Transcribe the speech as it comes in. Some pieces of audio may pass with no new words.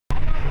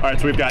All right,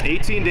 so we've got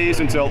 18 days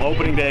until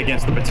opening day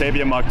against the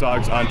Batavia Muck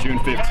Dogs on June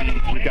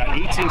 15th. We've got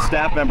 18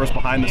 staff members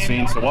behind the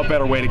scenes, so what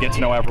better way to get to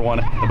know everyone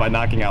than by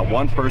knocking out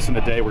one person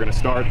a day? We're going to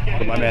start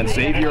with my man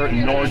Xavier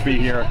Norgbey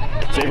here.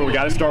 Xavier, we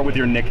got to start with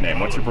your nickname.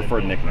 What's your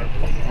preferred nickname?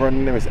 My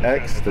name is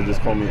X. They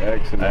just call me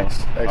X. And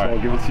X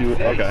won't give it to you.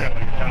 X. Okay.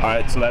 All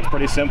right, so that's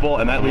pretty simple,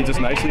 and that leads us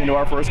nicely into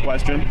our first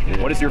question.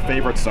 Yeah. What is your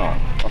favorite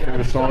song? My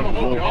favorite song is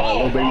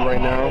Lil Baby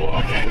right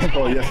now. It's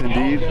called Yes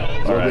Indeed.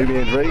 Lil Baby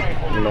and Drake,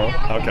 you know.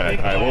 Okay.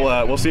 All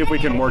right, we'll see if we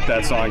can work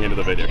that song into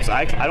the video, because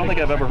I don't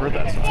think I've ever heard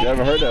that song. You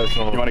haven't heard that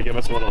song? You want to give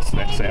us a little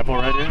sample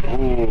right here?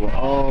 Ooh,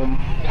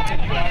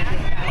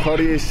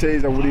 Cartier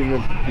shades,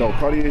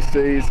 Cartier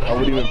shades, I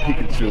would even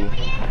Pikachu.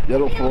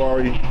 Yellow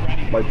Ferrari,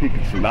 like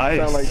Pikachu. Nice.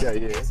 Sound like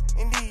that,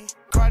 yeah. Indeed,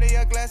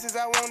 Cartier glasses,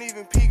 I won't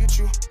even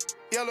Pikachu.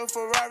 Yellow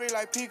Ferrari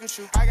like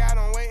Pikachu. I got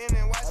him waiting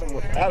and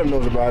watching. Adam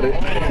knows about it.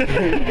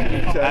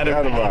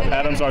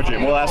 Adam's our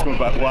GM. We'll ask him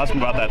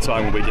about that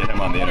song when we get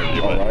him on the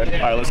interview. All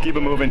right, let's keep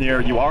it moving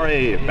here. You are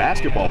a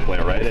basketball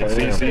player, right? At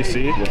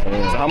CCC. Yes, I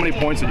am. So how many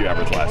points did you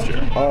average last year?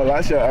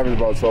 Last year I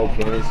averaged about 12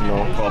 points.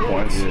 12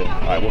 points.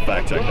 Yeah. All right, we'll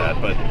fact check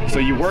that. But so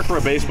you work for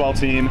a baseball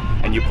team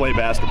and you play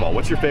basketball.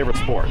 What's your favorite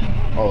sport?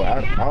 Oh,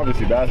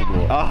 obviously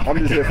basketball. Oh, I'm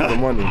just here for the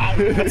money.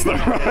 That's the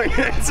wrong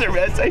answer,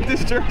 man. Take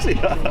this jersey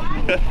off.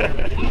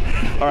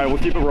 All right, we'll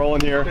keep it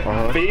rolling here.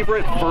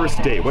 Favorite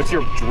first date? What's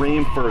your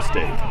dream first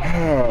date?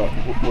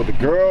 With the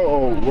girl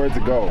or where to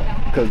go?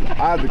 Because I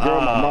have the girl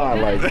in my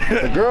mind. Like,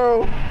 the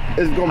girl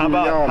is going to be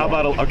Rihanna. How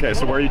about, okay,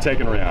 so where are you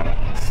taking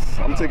Rihanna?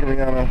 I'm taking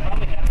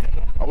Rihanna.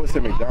 I would say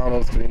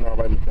McDonald's, because, I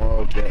like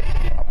McDonald's, but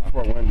I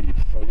prefer Wendy's.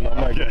 So,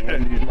 I might get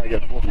Wendy's, might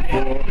get 4 for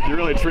 4. You're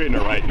really treating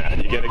her right now.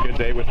 You get a good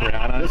date with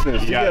Rihanna. Listen,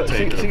 she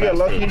get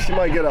lucky, she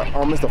might get a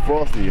Mr.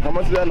 Frosty. How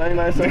much is that,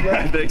 99 cents?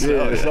 I think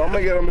so. Yeah, so I'm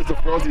going to get a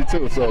Mr. Frosty,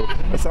 too. So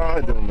that's how I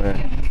do,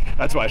 man.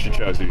 That's why she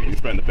chose you. You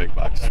spend the big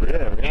bucks. Yeah,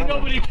 Rihanna. Ain't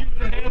nobody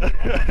choosing him.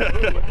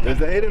 There's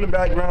the hate in the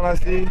background, I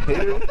see.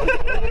 Haters.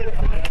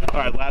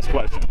 All right, last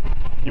question.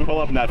 You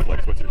pull up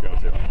Netflix, what's your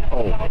go-to?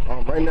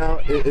 Right now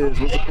it is,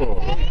 what's it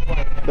called?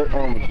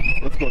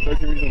 Let's go,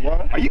 13 Reasons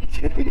Why? Are you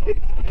kidding me?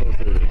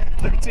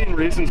 13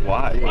 Reasons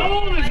Why? How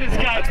old is this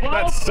guy? 12?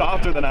 That's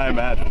softer than I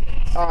imagined.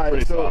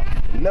 Alright, so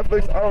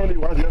Netflix, I don't really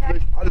watch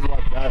Netflix, I just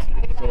watch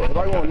basketball. So if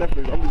I go on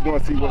Netflix, I'm just going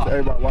to see what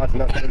everybody watching,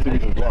 that's 13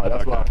 Reasons Why.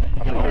 That's why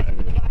I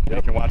think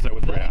You can watch that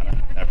with Rihanna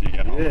after you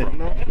get home from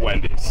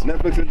Wendy's.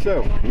 Netflix and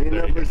chill. Me and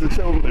Netflix and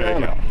chill with There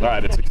you go. Rihanna. All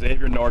right, it's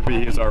Xavier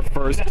Norgbey. He's our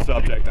first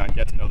subject on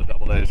Get to Know the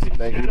Double A's.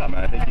 Thank you. Good job,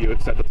 man. I think you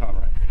set the tone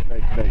right.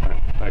 Thank you.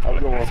 Thank you. Have a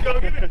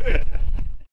good one.